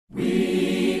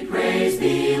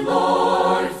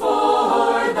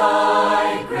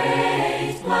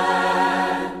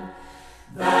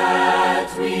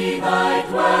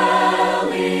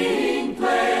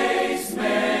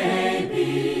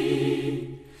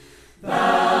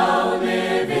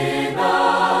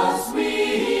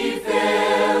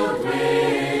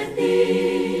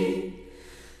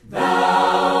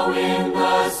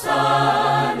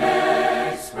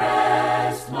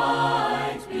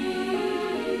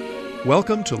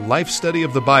Welcome to Life Study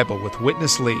of the Bible with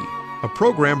Witness Lee, a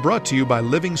program brought to you by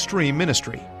Living Stream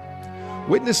Ministry.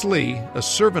 Witness Lee, a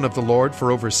servant of the Lord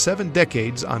for over 7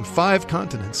 decades on 5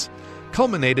 continents,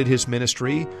 culminated his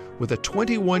ministry with a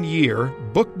 21-year,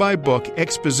 book-by-book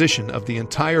exposition of the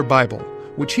entire Bible,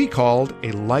 which he called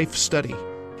a life study.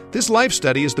 This life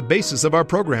study is the basis of our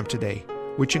program today,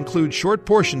 which includes short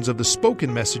portions of the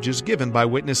spoken messages given by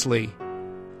Witness Lee.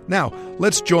 Now,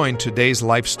 let's join today's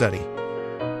life study.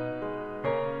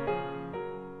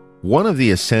 One of the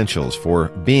essentials for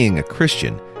being a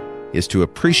Christian is to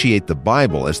appreciate the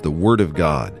Bible as the Word of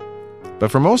God. But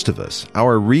for most of us,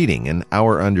 our reading and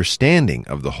our understanding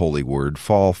of the Holy Word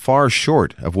fall far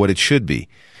short of what it should be.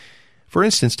 For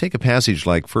instance, take a passage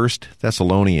like 1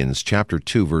 Thessalonians chapter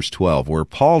 2, verse 12, where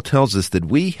Paul tells us that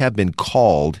we have been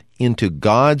called into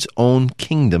God's own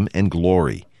kingdom and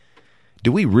glory.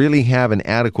 Do we really have an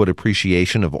adequate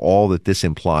appreciation of all that this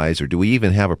implies, or do we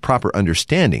even have a proper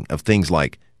understanding of things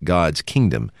like God's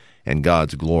kingdom and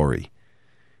God's glory?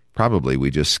 Probably we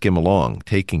just skim along,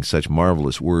 taking such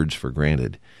marvelous words for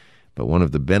granted. But one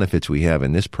of the benefits we have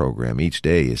in this program each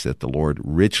day is that the Lord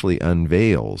richly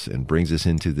unveils and brings us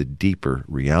into the deeper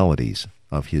realities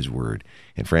of His Word.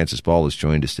 And Francis Ball has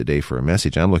joined us today for a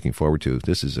message I'm looking forward to.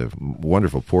 This is a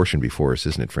wonderful portion before us,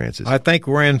 isn't it, Francis? I think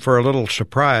we're in for a little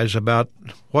surprise about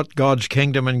what God's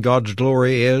kingdom and God's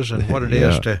glory is and what it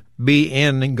is to be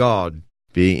in God.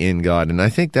 Be in God. And I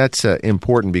think that's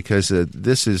important because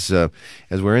this is,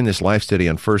 as we're in this life study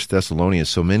on 1 Thessalonians,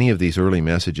 so many of these early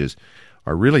messages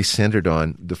are really centered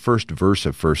on the first verse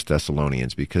of 1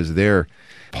 Thessalonians, because there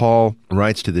Paul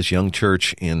writes to this young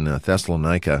church in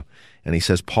Thessalonica, and he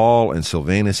says, Paul and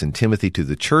Silvanus and Timothy to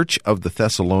the church of the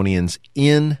Thessalonians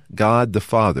in God the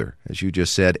Father, as you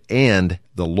just said, and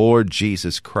the Lord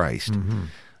Jesus Christ. Mm-hmm.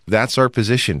 That's our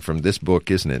position from this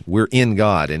book, isn't it? We're in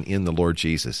God and in the Lord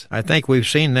Jesus. I think we've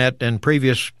seen that in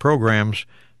previous programs.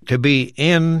 To be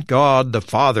in God the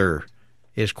Father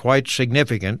is quite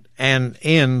significant, and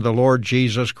in the Lord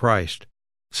Jesus Christ.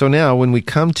 So now, when we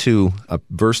come to a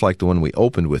verse like the one we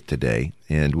opened with today,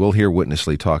 and we'll hear Witness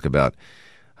Lee talk about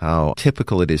how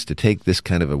typical it is to take this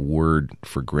kind of a word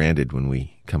for granted when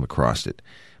we come across it,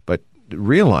 but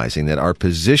realizing that our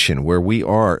position where we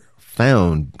are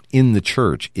found in the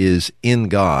church is in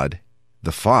God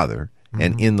the Father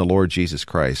and in the Lord Jesus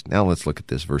Christ. Now let's look at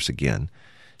this verse again,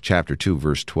 chapter 2,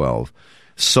 verse 12.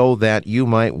 So that you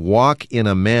might walk in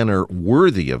a manner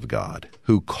worthy of God,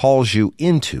 who calls you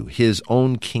into His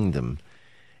own kingdom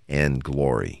and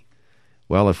glory.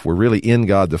 Well, if we're really in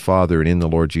God the Father and in the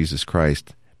Lord Jesus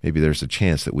Christ, maybe there's a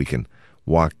chance that we can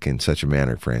walk in such a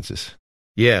manner, Francis.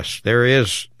 Yes, there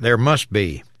is. There must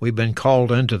be. We've been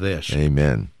called into this.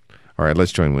 Amen. All right,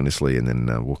 let's join Witness Lee, and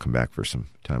then we'll come back for some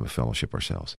time of fellowship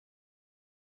ourselves.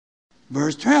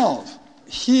 Verse 12,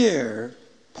 here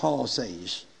Paul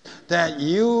says, that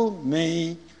you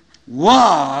may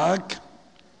walk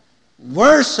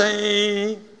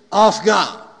worthy of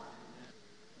God,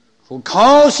 who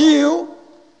calls you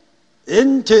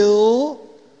into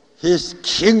His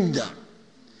kingdom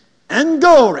and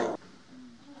glory.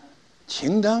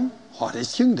 Kingdom, what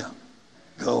is kingdom?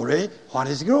 Glory, what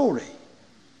is glory?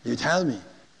 You tell me.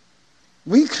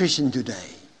 We Christians today,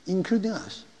 including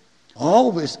us,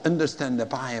 always understand the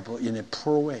Bible in a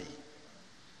poor way.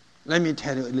 Let me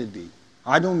tell you a little bit.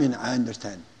 I don't mean I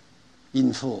understand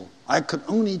in full. I could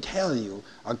only tell you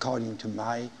according to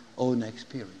my own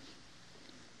experience.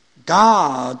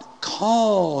 God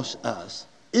calls us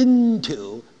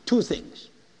into 2 things.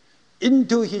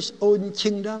 Into His own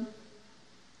kingdom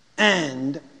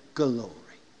and glory.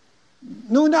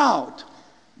 No doubt,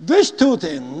 these 2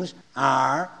 things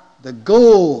are the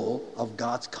goal of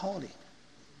God's calling.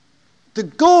 The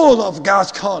goal of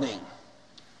God's calling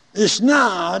is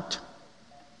not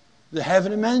the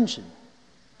heavenly mansion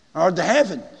or the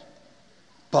heavens,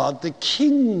 but the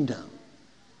kingdom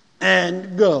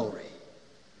and glory.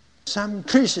 Some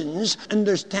Christians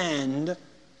understand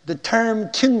the term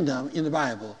kingdom in the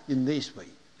Bible in this way.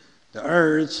 The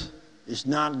earth is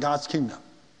not God's kingdom.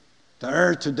 The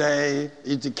earth today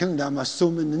is the kingdom of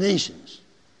so many nations.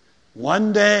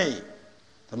 One day,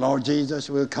 the Lord Jesus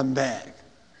will come back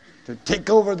to take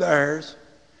over the earth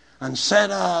and set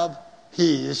up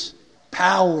His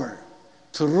power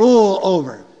to rule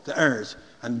over the earth.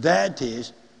 And that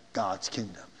is God's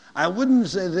kingdom. I wouldn't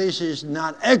say this is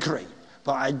not accurate,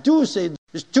 but I do say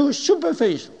it's too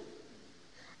superficial.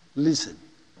 Listen,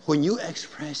 when you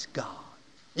express God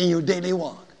in your daily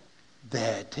walk,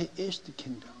 that is the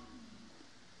kingdom.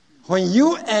 When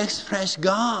you express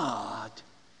God,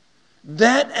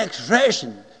 that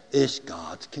expression is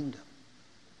God's kingdom.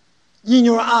 In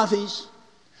your office,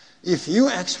 If you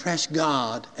express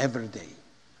God every day,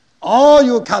 all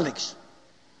your colleagues,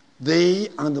 they,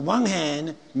 on the one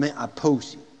hand, may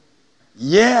oppose you.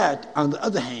 Yet, on the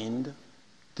other hand,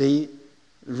 they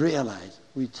realize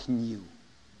within you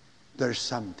there's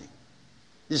something.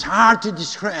 It's hard to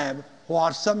describe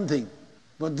what something,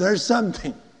 but there's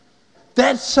something.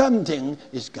 That something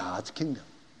is God's kingdom.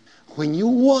 When you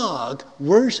walk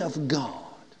words of God,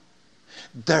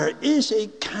 there is a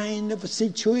kind of a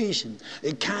situation,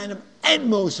 a kind of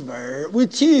atmosphere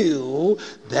with you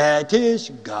that is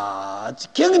God's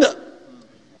kingdom.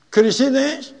 Could you see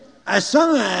this? As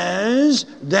long as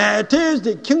that is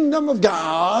the kingdom of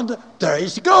God, there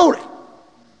is glory.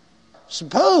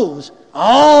 Suppose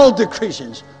all the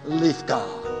Christians live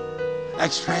God,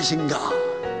 expressing God.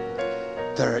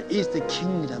 There is the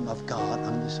kingdom of God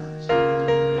on this earth.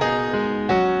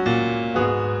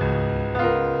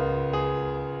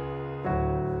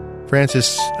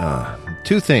 Francis,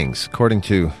 two things, according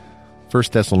to 1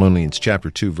 Thessalonians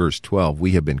chapter 2, verse 12,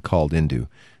 we have been called into.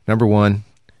 Number one,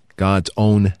 God's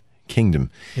own kingdom.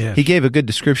 Yes. He gave a good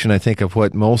description, I think, of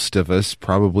what most of us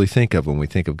probably think of when we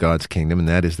think of God's kingdom, and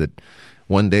that is that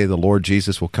one day the Lord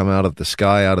Jesus will come out of the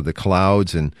sky, out of the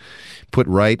clouds, and put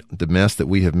right the mess that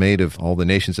we have made of all the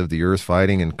nations of the earth,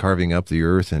 fighting and carving up the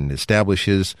earth, and establish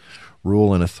His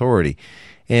rule and authority.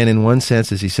 And in one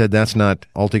sense, as he said, that's not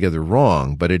altogether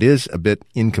wrong, but it is a bit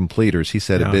incomplete, or as he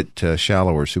said, a bit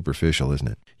shallow or superficial, isn't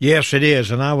it? Yes, it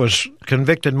is, and I was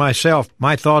convicted myself.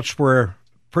 My thoughts were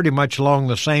pretty much along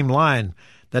the same line,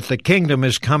 that the kingdom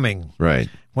is coming. Right.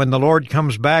 When the Lord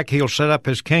comes back, He'll set up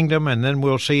His kingdom, and then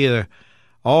we'll see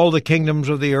all the kingdoms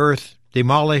of the earth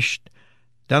demolished,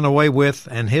 done away with,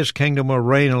 and His kingdom will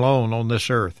reign alone on this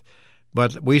earth.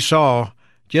 But we saw,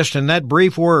 just in that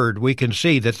brief word, we can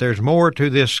see that there's more to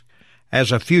this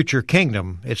as a future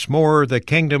kingdom. It's more the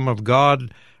kingdom of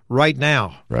God right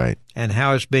now. Right. And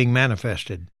how it's being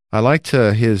manifested. I liked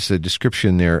his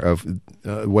description there of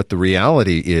what the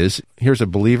reality is. Here's a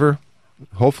believer,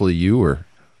 hopefully you or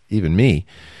even me,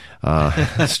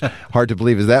 it's hard to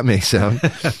believe as that may sound,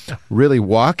 really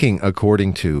walking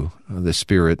according to the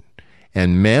Spirit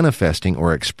and manifesting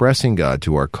or expressing God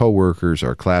to our coworkers,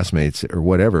 our classmates, or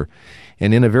whatever.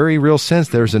 And in a very real sense,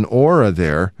 there's an aura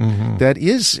there that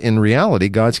is, in reality,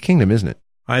 God's kingdom, isn't it?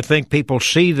 I think people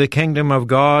see the kingdom of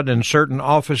God in certain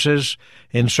offices,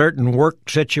 in certain work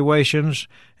situations,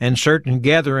 and certain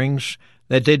gatherings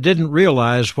that they didn't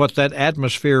realize what that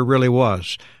atmosphere really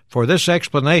was. For this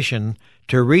explanation,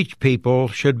 to reach people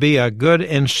should be a good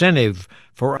incentive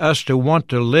for us to want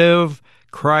to live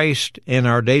Christ in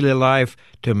our daily life,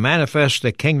 to manifest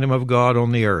the kingdom of God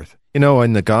on the earth. You know,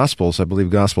 in the Gospels, I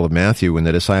believe Gospel of Matthew, when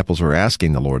the disciples were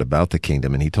asking the Lord about the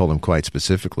kingdom, and He told them quite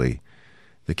specifically,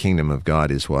 the kingdom of God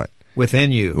is what?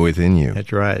 Within you. Within you.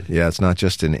 That's right. Yeah, it's not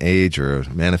just an age or a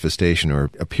manifestation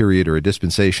or a period or a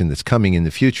dispensation that's coming in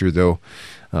the future, though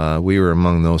we are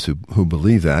among those who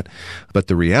believe that. But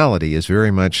the reality is very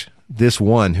much this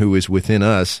one who is within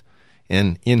us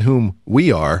and in whom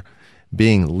we are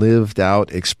being lived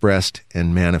out, expressed,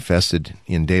 and manifested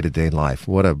in day-to-day life.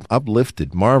 What an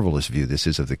uplifted, marvelous view this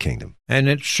is of the kingdom. And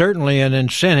it's certainly an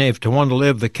incentive to want to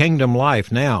live the kingdom life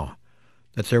now,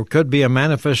 that there could be a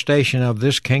manifestation of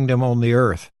this kingdom on the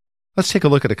earth. Let's take a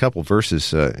look at a couple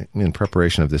verses in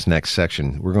preparation of this next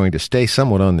section. We're going to stay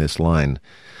somewhat on this line.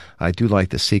 I do like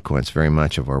the sequence very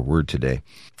much of our word today.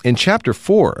 In chapter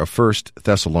 4 of 1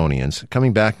 Thessalonians,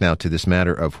 coming back now to this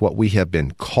matter of what we have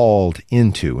been called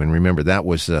into, and remember that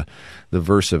was the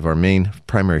verse of our main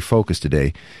primary focus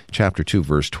today, chapter 2,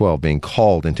 verse 12, being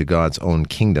called into God's own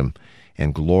kingdom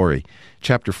and glory.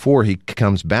 Chapter 4, he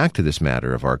comes back to this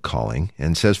matter of our calling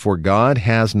and says, "For God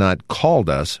has not called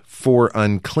us for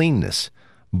uncleanness,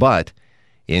 but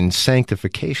in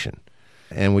sanctification."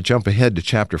 And we'll jump ahead to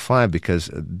chapter 5 because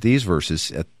these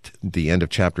verses at the end of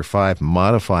chapter 5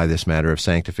 modify this matter of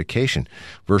sanctification.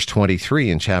 Verse 23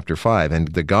 in chapter 5, "And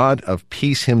the God of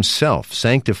peace Himself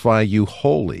sanctify you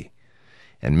wholly,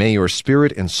 and may your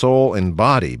spirit and soul and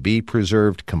body be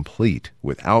preserved complete,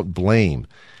 without blame,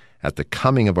 at the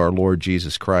coming of our Lord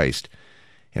Jesus Christ."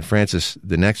 And Francis,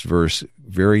 the next verse,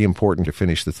 very important to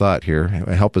finish the thought here.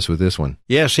 Help us with this one.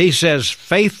 Yes, he says,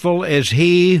 "Faithful is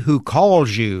He who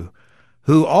calls you,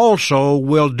 who also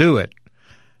will do it."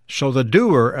 So the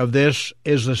doer of this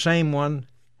is the same one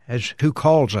as who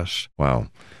calls us. Wow.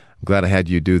 I'm glad I had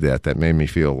you do that. That made me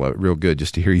feel real good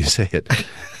just to hear you say it.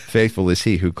 Faithful is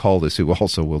He who called us, who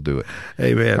also will do it.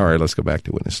 Amen. All right, let's go back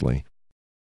to Witness Lee.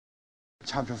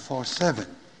 Chapter 4:7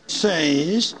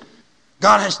 says,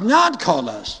 God has not called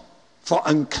us for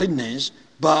uncleanness,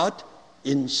 but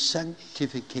in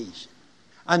sanctification.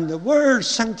 And the word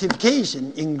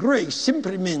sanctification in Greek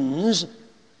simply means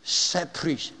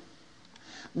separation.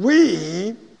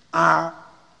 We are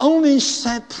only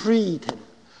separated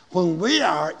when we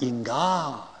are in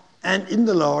God and in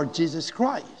the Lord Jesus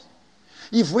Christ.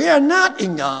 If we are not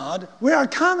in God, we are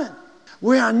common.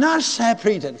 We are not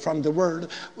separated from the world.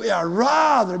 We are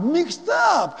rather mixed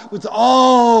up with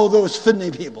all those funny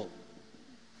people.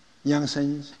 Young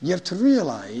saints, you have to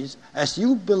realize as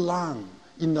you belong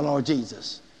in the Lord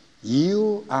Jesus,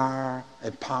 you are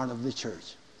a part of the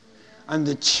church. And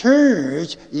the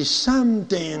church is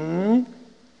something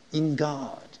in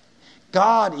God.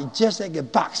 God is just like a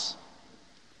box.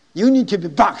 You need to be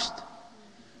boxed.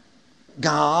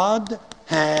 God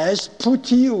has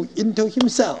put you into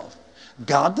himself.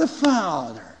 God the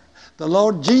Father, the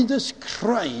Lord Jesus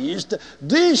Christ,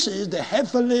 this is the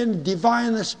heavenly and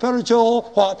divine and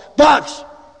spiritual what? Box.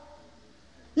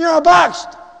 You are boxed.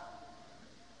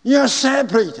 You are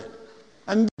separated.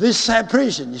 And this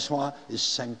separation is what? Is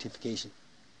sanctification.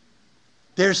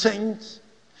 Dear saints,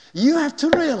 you have to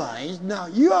realize now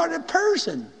you are a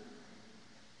person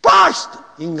boxed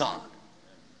in God,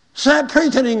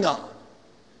 separated in God.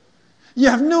 You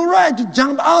have no right to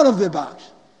jump out of the box.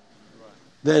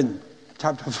 Then,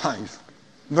 chapter 5,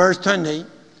 verse 20,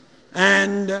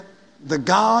 and the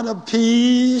God of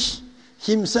peace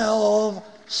himself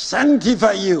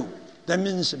sanctify you. That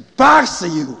means box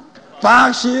you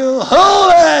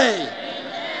holy.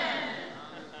 Amen.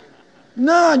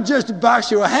 Not just box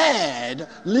your head,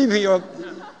 leaving your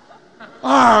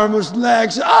arms,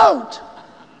 legs out.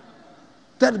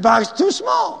 That box is too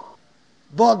small.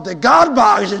 But the God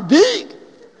box is big.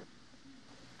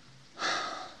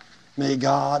 May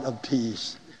God of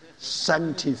peace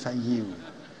sanctify you.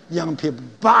 Young people,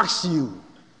 box you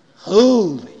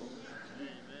holy.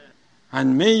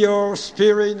 And may your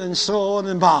spirit and soul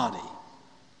and body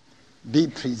be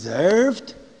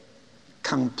preserved,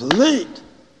 complete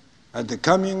at the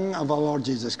coming of our Lord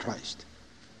Jesus Christ.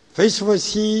 Faithful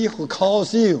is he who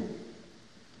calls you.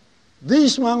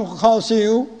 This one who calls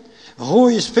you, who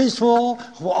is faithful,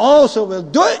 who also will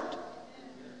do it.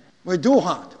 Will do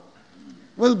what?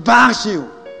 Will box you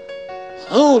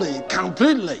wholly,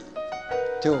 completely,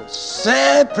 to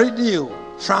separate you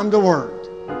from the world.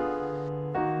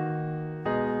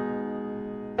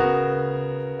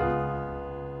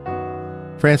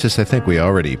 Francis, I think we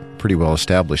already pretty well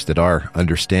established that our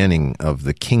understanding of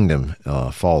the kingdom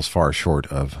falls far short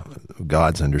of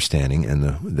God's understanding and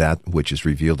that which is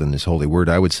revealed in His holy word.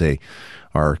 I would say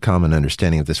our common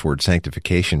understanding of this word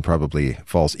sanctification probably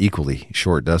falls equally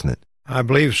short, doesn't it? I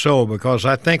believe so, because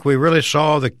I think we really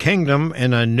saw the kingdom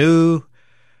in a new,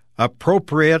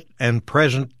 appropriate, and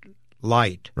present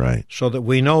light. Right. So that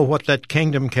we know what that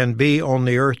kingdom can be on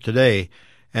the earth today,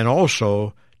 and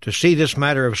also to see this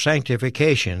matter of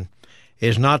sanctification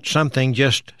is not something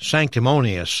just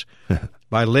sanctimonious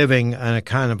by living in a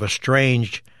kind of a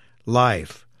strange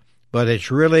life, but it's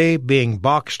really being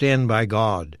boxed in by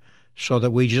God so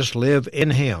that we just live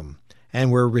in Him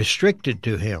and we're restricted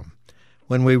to Him.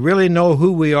 When we really know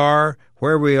who we are,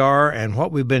 where we are, and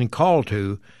what we've been called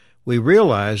to, we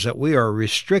realize that we are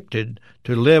restricted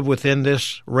to live within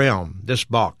this realm, this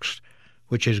box,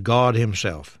 which is God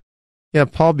Himself. Yeah,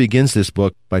 Paul begins this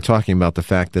book by talking about the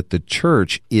fact that the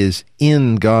church is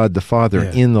in God the Father,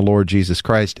 in the Lord Jesus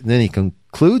Christ. And then he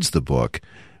concludes the book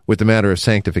with the matter of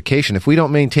sanctification. If we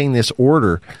don't maintain this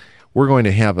order, we're going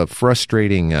to have a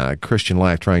frustrating Christian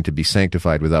life trying to be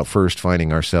sanctified without first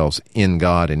finding ourselves in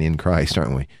God and in Christ,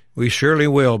 aren't we? We surely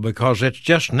will, because it's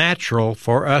just natural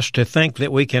for us to think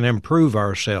that we can improve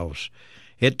ourselves.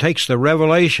 It takes the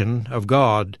revelation of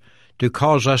God to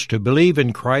cause us to believe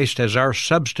in Christ as our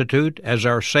substitute, as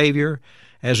our Savior,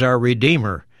 as our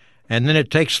Redeemer. And then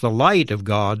it takes the light of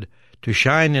God to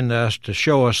shine in us to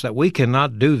show us that we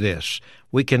cannot do this.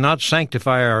 We cannot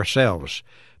sanctify ourselves,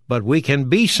 but we can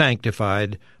be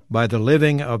sanctified by the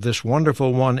living of this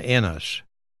wonderful one in us.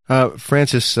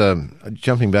 Francis,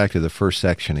 jumping back to the first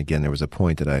section again, there was a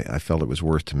point that I felt it was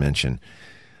worth to mention.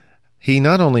 He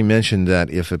not only mentioned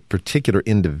that if a particular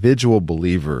individual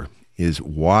believer is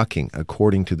walking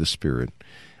according to the Spirit,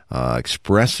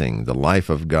 expressing the life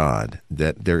of God,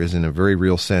 that there is in a very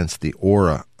real sense the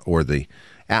aura or the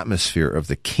atmosphere of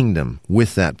the kingdom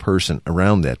with that person,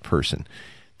 around that person.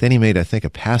 Then he made, I think, a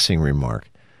passing remark,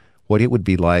 what it would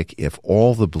be like if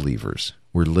all the believers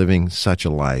were living such a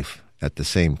life at the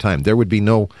same time. There would be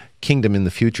no kingdom in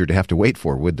the future to have to wait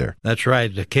for, would there? That's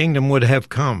right. The kingdom would have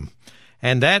come,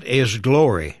 and that is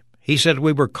glory. He said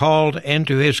we were called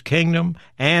into His kingdom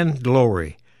and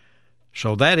glory.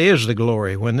 So that is the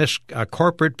glory, when this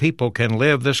corporate people can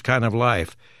live this kind of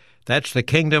life. That's the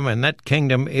kingdom, and that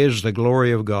kingdom is the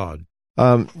glory of God.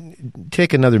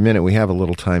 Take another minute. We have a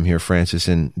little time here, Francis,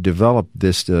 and develop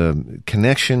this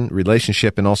connection,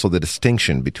 relationship, and also the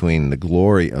distinction between the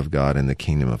glory of God and the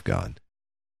kingdom of God.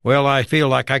 Well, I feel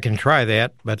like I can try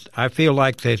that, but I feel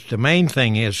like that the main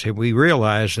thing is that we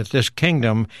realize that this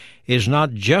kingdom is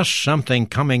not just something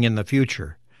coming in the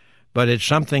future, but it's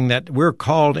something that we're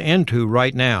called into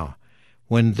right now.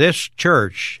 When this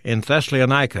church in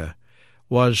Thessalonica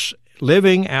was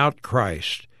living out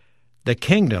Christ, the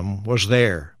kingdom was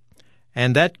there,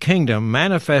 and that kingdom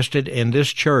manifested in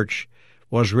this church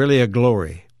was really a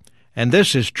glory. And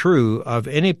this is true of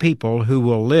any people who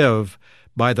will live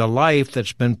by the life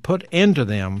that's been put into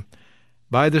them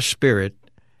by the Spirit,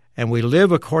 and we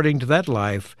live according to that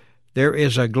life. There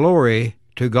is a glory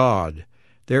to God.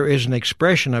 There is an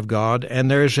expression of God, and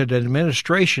there is an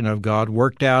administration of God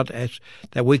worked out as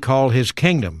that we call His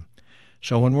kingdom.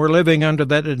 So when we're living under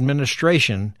that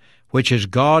administration, which is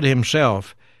God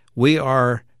Himself, we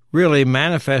are really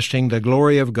manifesting the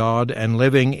glory of God and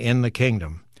living in the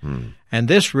kingdom. And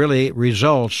this really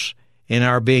results in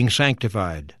our being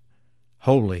sanctified,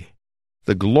 holy.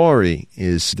 The glory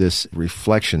is this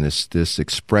reflection, this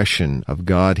expression of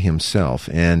God Himself,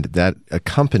 and that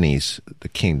accompanies the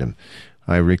kingdom.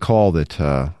 I recall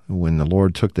that when the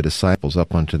Lord took the disciples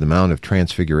up onto the Mount of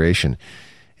Transfiguration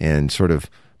and sort of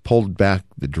pulled back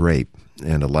the drape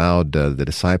and allowed the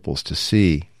disciples to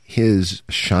see His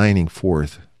shining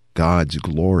forth God's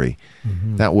glory,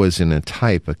 that was in a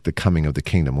type of the coming of the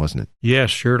kingdom, wasn't it?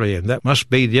 Yes, surely, and that must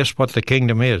be just what the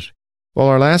kingdom is. Well,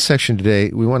 our last section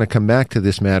today, we want to come back to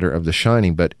this matter of the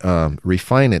shining, but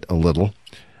refine it a little,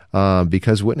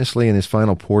 because Witness Lee in his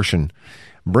final portion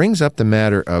brings up the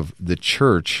matter of the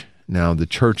church, now the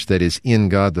church that is in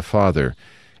God the Father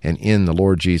and in the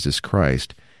Lord Jesus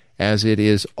Christ, as it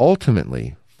is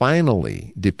ultimately,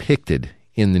 finally depicted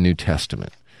in the New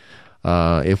Testament.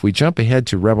 If we jump ahead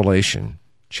to Revelation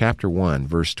chapter 1,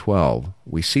 verse 12,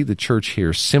 we see the church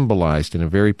here symbolized in a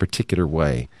very particular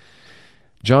way.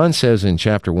 John says in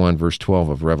chapter 1, verse 12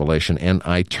 of Revelation, "And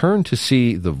I turned to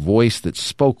see the voice that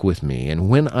spoke with me, and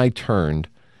when I turned,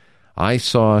 I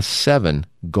saw 7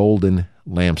 golden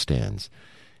lampstands."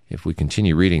 If we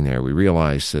continue reading there, we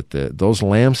realize that those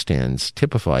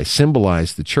lampstands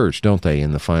symbolize the church, don't they,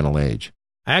 in the final age?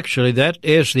 Actually, that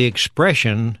is the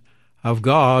expression of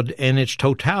God in its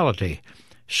totality.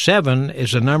 7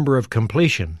 is a number of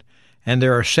completion. And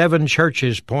there are 7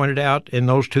 churches pointed out in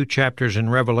those 2 chapters in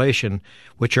Revelation,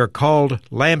 which are called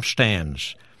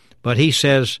lampstands. But he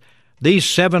says these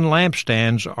 7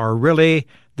 lampstands are really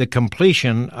the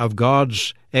completion of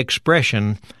God's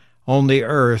expression on the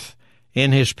earth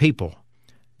in His people.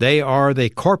 They are the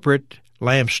corporate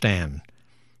lampstand.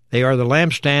 They are the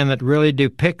lampstand that really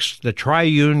depicts the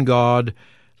triune God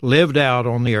lived out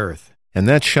on the earth. And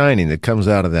that shining that comes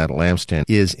out of that lampstand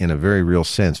is, in a very real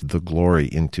sense, the glory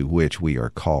into which we are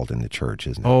called in the church,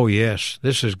 isn't it? Oh, yes.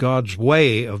 This is God's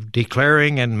way of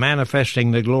declaring and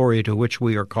manifesting the glory to which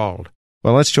we are called.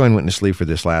 Well, let's join Witness Lee for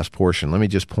this last portion. Let me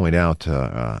just point out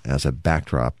as a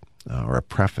backdrop or a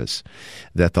preface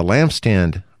that the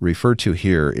lampstand referred to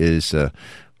here is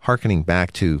hearkening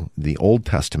back to the Old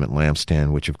Testament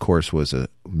lampstand, which, of course, was a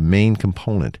main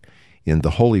component in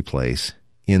the holy place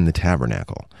in the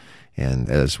tabernacle. And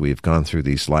as we've gone through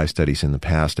these live studies in the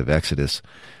past of Exodus,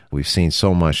 we've seen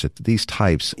so much that these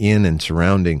types in and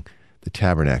surrounding the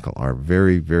tabernacle are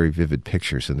very, very vivid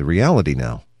pictures. And the reality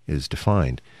now is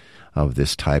defined of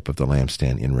this type of the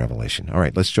lampstand in Revelation. All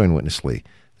right, let's join Witness Lee.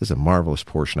 This is a marvelous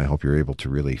portion. I hope you're able to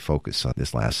really focus on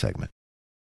this last segment.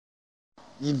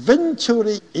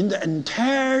 Eventually, in the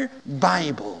entire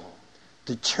Bible,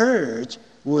 the church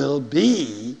will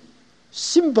be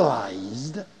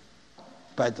symbolized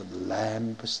by the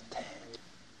lampstand.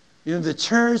 You know, the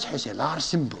church has a lot of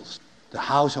symbols. The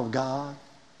house of God,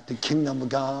 the kingdom of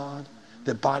God,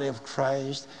 the body of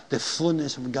Christ, the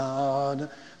fullness of God,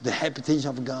 the habitation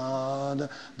of God,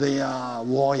 the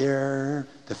warrior,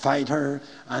 the fighter,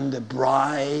 and the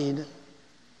bride.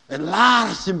 A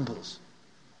lot of symbols.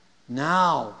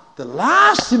 Now, the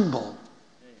last symbol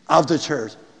of the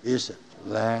church is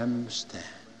lampstand.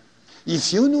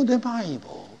 If you know the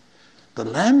Bible, the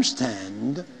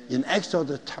lampstand in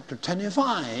Exodus chapter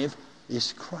 25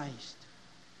 is Christ.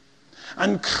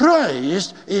 And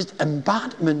Christ is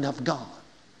embodiment of God.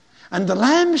 And the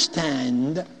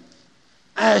lampstand,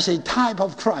 as a type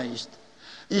of Christ,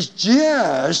 is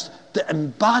just the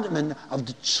embodiment of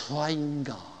the triune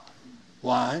God.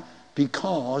 Why?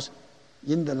 Because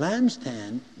in the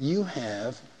lampstand you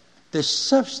have the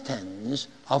substance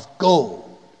of gold.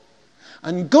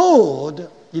 And gold,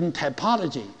 in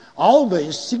typology,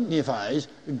 always signifies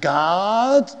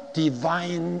God's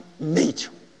divine nature.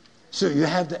 So you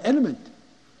have the element,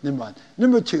 number one.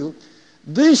 Number two,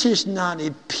 this is not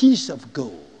a piece of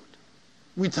gold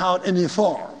without any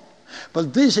form,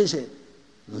 but this is a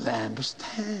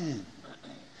lampstand.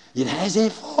 It has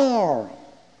a form.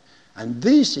 And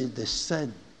this is the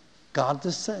Son, God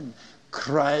the Son.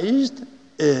 Christ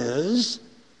is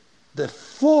the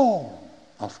form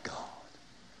of God.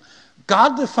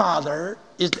 God the Father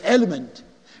is the element.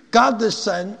 God the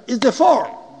Son is the form.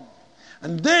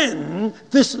 And then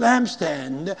this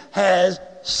lampstand has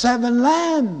 7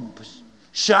 lamps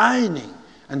shining.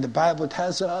 And the Bible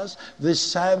tells us the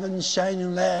 7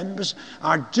 shining lamps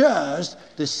are just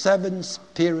the 7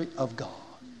 Spirit of God.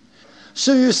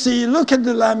 So you see, look at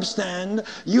the lampstand.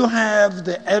 You have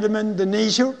the element, the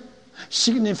nature,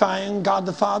 signifying God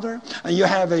the Father, and you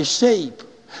have a shape.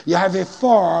 You have a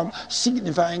form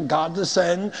signifying God the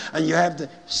Son, and you have the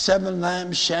 7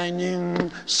 lamps shining,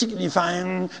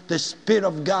 signifying the Spirit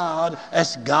of God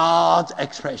as God's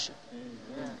expression.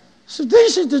 Amen. So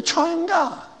this is the triune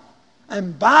God,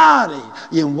 embodied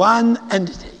in one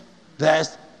entity.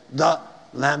 That's the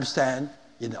lampstand.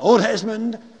 In the Old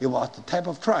Testament, it was the type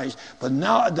of Christ. But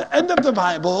now at the end of the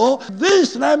Bible,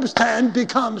 this lampstand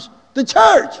becomes the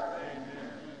church.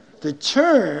 The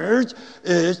church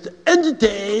is the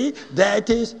entity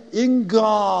that is in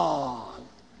God,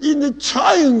 in the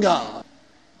triune God.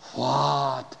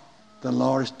 What the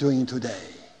Lord is doing today,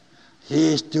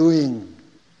 He is doing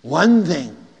one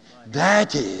thing,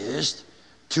 that is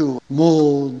to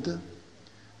mold,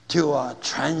 to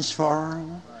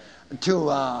transform,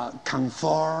 to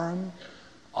conform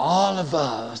all of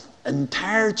us,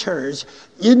 entire church,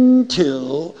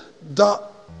 into the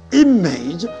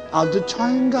image of the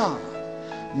triune God,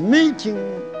 making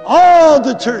all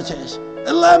the churches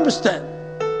a lampstand.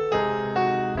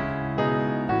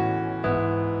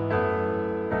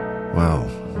 Wow.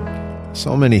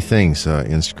 So many things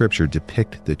in Scripture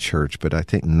depict the church, but I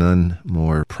think none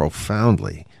more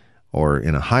profoundly or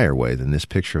in a higher way than this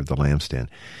picture of the lampstand.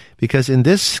 Because in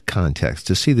this context,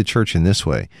 to see the church in this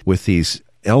way, with these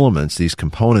elements, these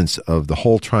components of the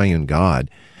whole triune God,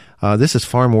 this is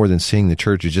far more than seeing the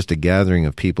church as just a gathering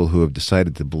of people who have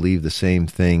decided to believe the same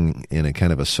thing in a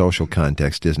kind of a social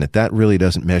context, isn't it? That really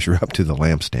doesn't measure up to the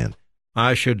lampstand.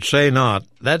 I should say not.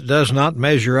 That does not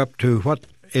measure up to what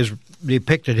is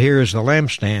depicted here as the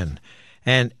lampstand.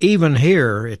 And even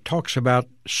here, it talks about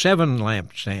 7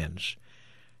 lampstands.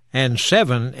 And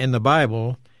 7 in the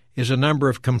Bible is a number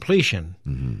of completion.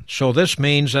 Mm-hmm. So this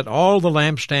means that all the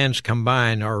lampstands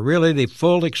combined are really the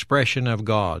full expression of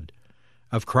God,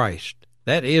 of Christ.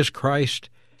 That is Christ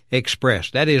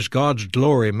expressed. That is God's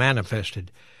glory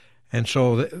manifested. And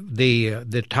so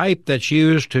the type that's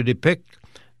used to depict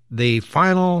the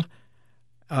final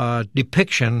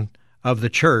depiction of the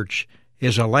church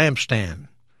is a lampstand.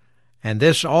 And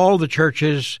all the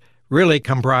churches really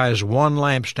comprise one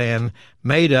lampstand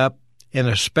made up in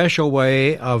a special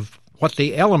way of what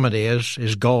the element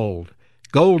is gold.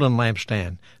 Golden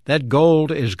lampstand. That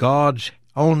gold is God's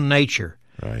own nature.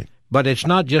 Right. But it's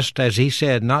not just, as he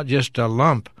said, not just a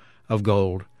lump of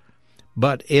gold,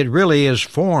 but it really is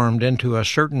formed into a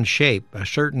certain shape, a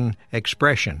certain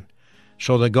expression.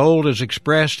 So the gold is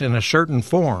expressed in a certain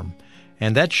form,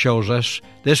 and that shows us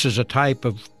this is a type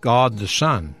of God the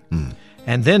Son. Mm.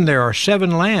 And then there are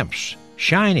 7 lamps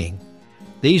shining.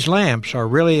 These lamps are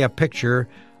really a picture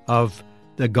of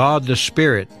the God the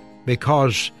Spirit,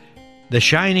 because the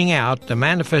shining out, the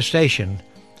manifestation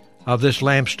of this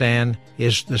lampstand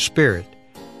is the Spirit.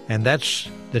 And that's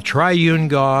the triune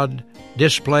God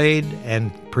displayed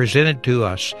and presented to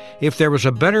us. If there was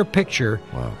a better picture,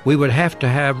 we would have to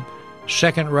have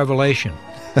second revelation.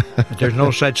 But there's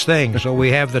no such thing, so we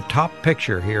have the top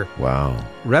picture here. Wow.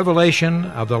 Revelation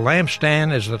of the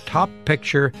lampstand is the top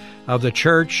picture of the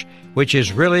church, which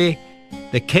is really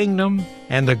the kingdom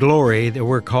and the glory that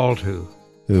we're called to.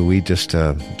 We just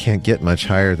can't get much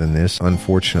higher than this.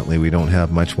 Unfortunately, we don't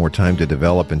have much more time to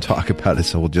develop and talk about it,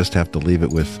 so we'll just have to leave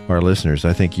it with our listeners.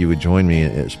 I think you would join me,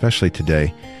 especially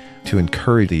today, to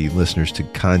encourage the listeners to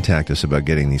contact us about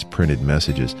getting these printed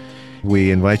messages.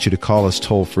 We invite you to call us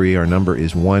toll-free. Our number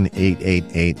is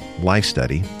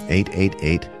 1-888-LIFE-STUDY,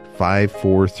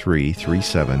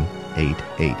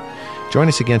 888-543-3788. Join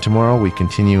us again tomorrow. We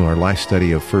continue our life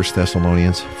study of 1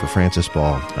 Thessalonians. For Francis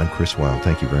Ball, I'm Chris Wilde.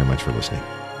 Thank you very much for listening.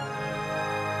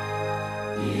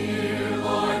 Dear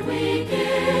Lord, we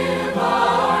give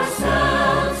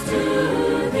ourselves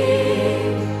to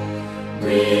Thee.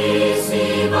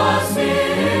 Receive us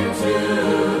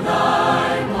into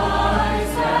Thy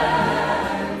wise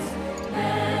hands,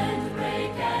 and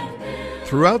break and build.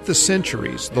 Throughout the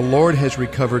centuries, the Lord has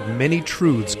recovered many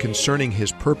truths concerning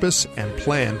His purpose and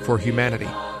plan for humanity.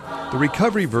 The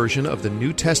recovery version of the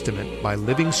New Testament by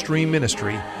Living Stream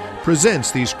Ministry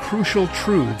presents these crucial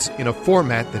truths in a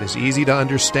format that is easy to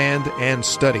understand and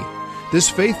study. This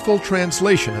faithful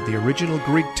translation of the original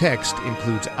Greek text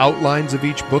includes outlines of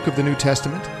each book of the New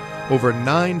Testament, over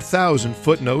 9,000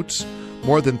 footnotes,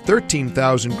 more than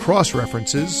 13,000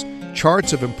 cross-references,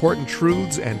 charts of important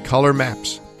truths, and color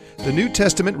maps. The New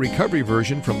Testament recovery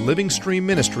version from Living Stream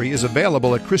Ministry is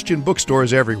available at Christian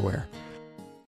bookstores everywhere.